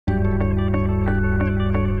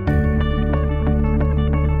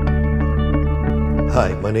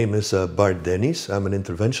Hi, my name is Bart Denys. I'm an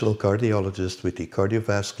interventional cardiologist with the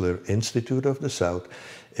Cardiovascular Institute of the South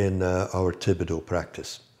in our Thibodaux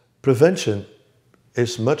practice. Prevention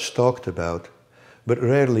is much talked about, but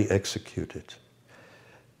rarely executed.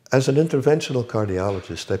 As an interventional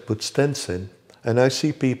cardiologist, I put stents in, and I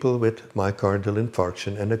see people with myocardial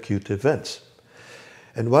infarction and acute events.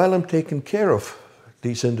 And while I'm taking care of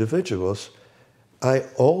these individuals, I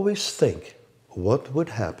always think, what would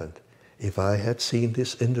happen if I had seen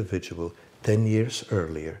this individual 10 years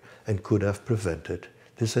earlier and could have prevented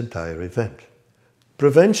this entire event?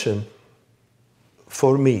 Prevention,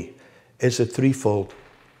 for me, is a threefold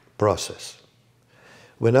process.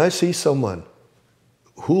 When I see someone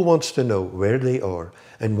who wants to know where they are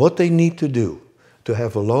and what they need to do to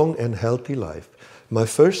have a long and healthy life, my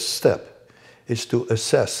first step is to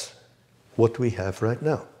assess what we have right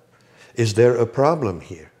now. Is there a problem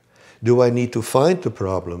here? Do I need to find the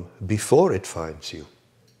problem before it finds you?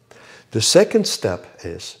 The second step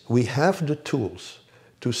is we have the tools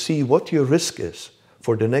to see what your risk is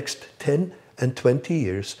for the next 10 and 20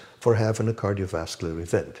 years for having a cardiovascular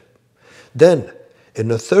event. Then, in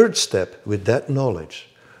a third step, with that knowledge,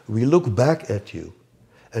 we look back at you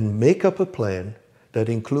and make up a plan that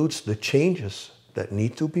includes the changes that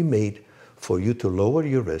need to be made for you to lower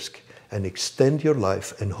your risk and extend your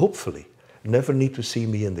life and hopefully never need to see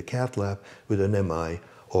me in the cath lab with an MI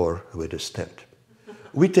or with a stent.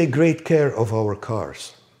 We take great care of our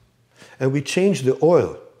cars and we change the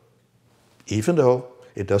oil, even though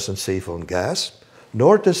it doesn't save on gas,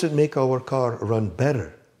 nor does it make our car run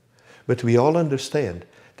better. But we all understand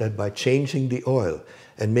that by changing the oil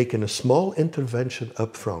and making a small intervention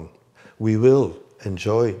up front, we will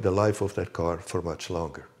enjoy the life of that car for much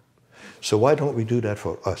longer. So why don't we do that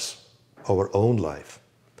for us, our own life?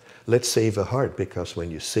 Let's save a heart, because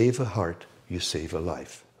when you save a heart, you save a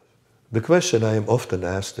life. The question I am often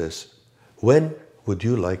asked is, when would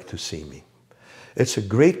you like to see me? It's a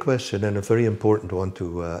great question and a very important one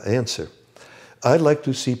to answer. I'd like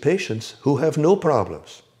to see patients who have no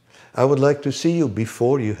problems. I would like to see you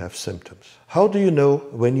before you have symptoms. How do you know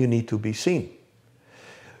when you need to be seen?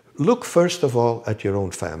 Look first of all at your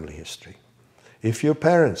own family history. If your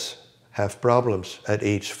parents have problems at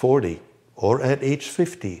age 40, or at age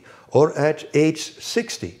 50, or at age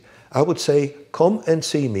 60, I would say, come and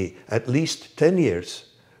see me at least 10 years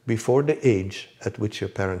before the age at which your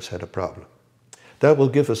parents had a problem. That will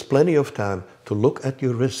give us plenty of time to look at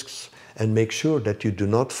your risks and make sure that you do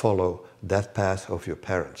not follow that path of your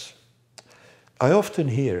parents. I often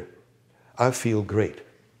hear, I feel great.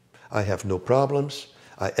 I have no problems,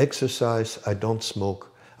 I exercise, I don't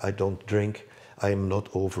smoke, I don't drink, I am not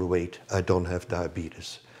overweight, I don't have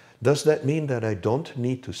diabetes. Does that mean that I don't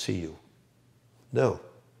need to see you? No,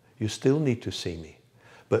 you still need to see me,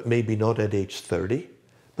 but maybe not at age 30,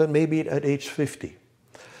 but maybe at age 50.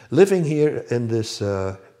 Living here in this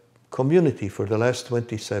community for the last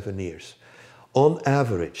 27 years, on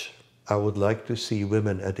average, I would like to see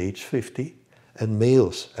women at age 50 and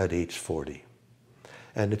males at age 40.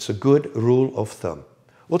 And it's a good rule of thumb.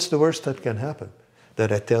 What's the worst that can happen?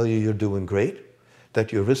 That I tell you you're doing great,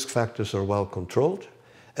 that your risk factors are well controlled,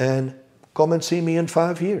 and come and see me in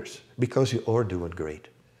 5 years, because you are doing great.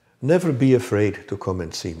 Never be afraid to come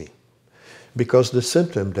and see me, because the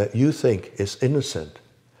symptom that you think is innocent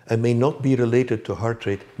and may not be related to heart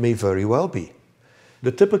rate may very well be.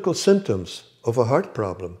 The typical symptoms of a heart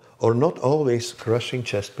problem are not always crushing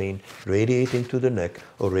chest pain radiating to the neck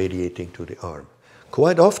or radiating to the arm.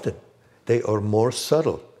 Quite often, they are more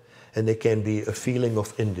subtle, and they can be a feeling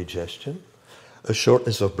of indigestion, a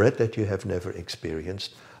shortness of breath that you have never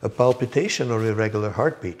experienced, a palpitation or irregular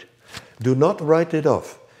heartbeat. Do not write it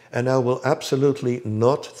off, and I will absolutely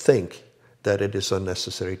not think that it is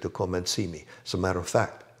unnecessary to come and see me. As a matter of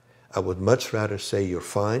fact, I would much rather say you're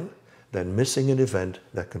fine than missing an event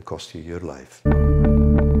that can cost you your life.